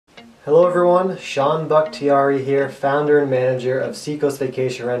Hello everyone, Sean Bakhtiari here, founder and manager of Seacoast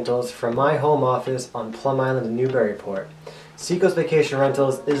Vacation Rentals from my home office on Plum Island in Newburyport. Seacoast Vacation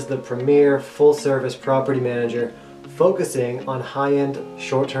Rentals is the premier full-service property manager focusing on high-end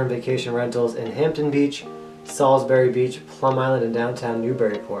short-term vacation rentals in Hampton Beach, Salisbury Beach, Plum Island, and downtown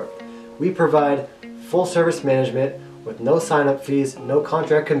Newburyport. We provide full-service management with no sign-up fees, no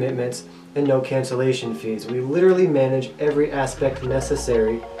contract commitments, and no cancellation fees. We literally manage every aspect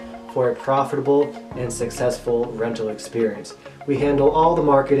necessary for a profitable and successful rental experience. We handle all the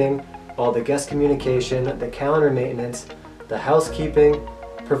marketing, all the guest communication, the calendar maintenance, the housekeeping,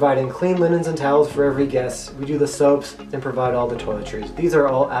 providing clean linens and towels for every guest. We do the soaps and provide all the toiletries. These are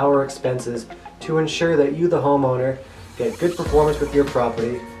all our expenses to ensure that you, the homeowner, get good performance with your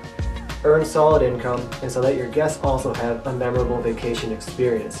property, earn solid income, and so that your guests also have a memorable vacation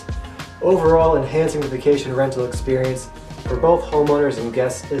experience. Overall, enhancing the vacation rental experience for both homeowners and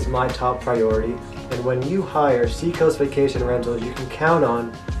guests is my top priority, and when you hire Seacoast Vacation Rentals, you can count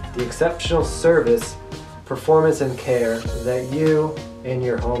on the exceptional service, performance, and care that you and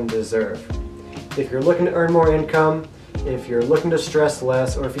your home deserve. If you're looking to earn more income, if you're looking to stress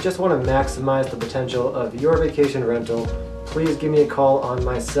less, or if you just want to maximize the potential of your vacation rental, please give me a call on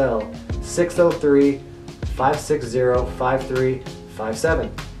my cell,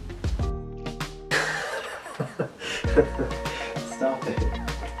 603-560-5357. Stop it.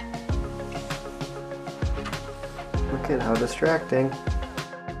 Look at how distracting.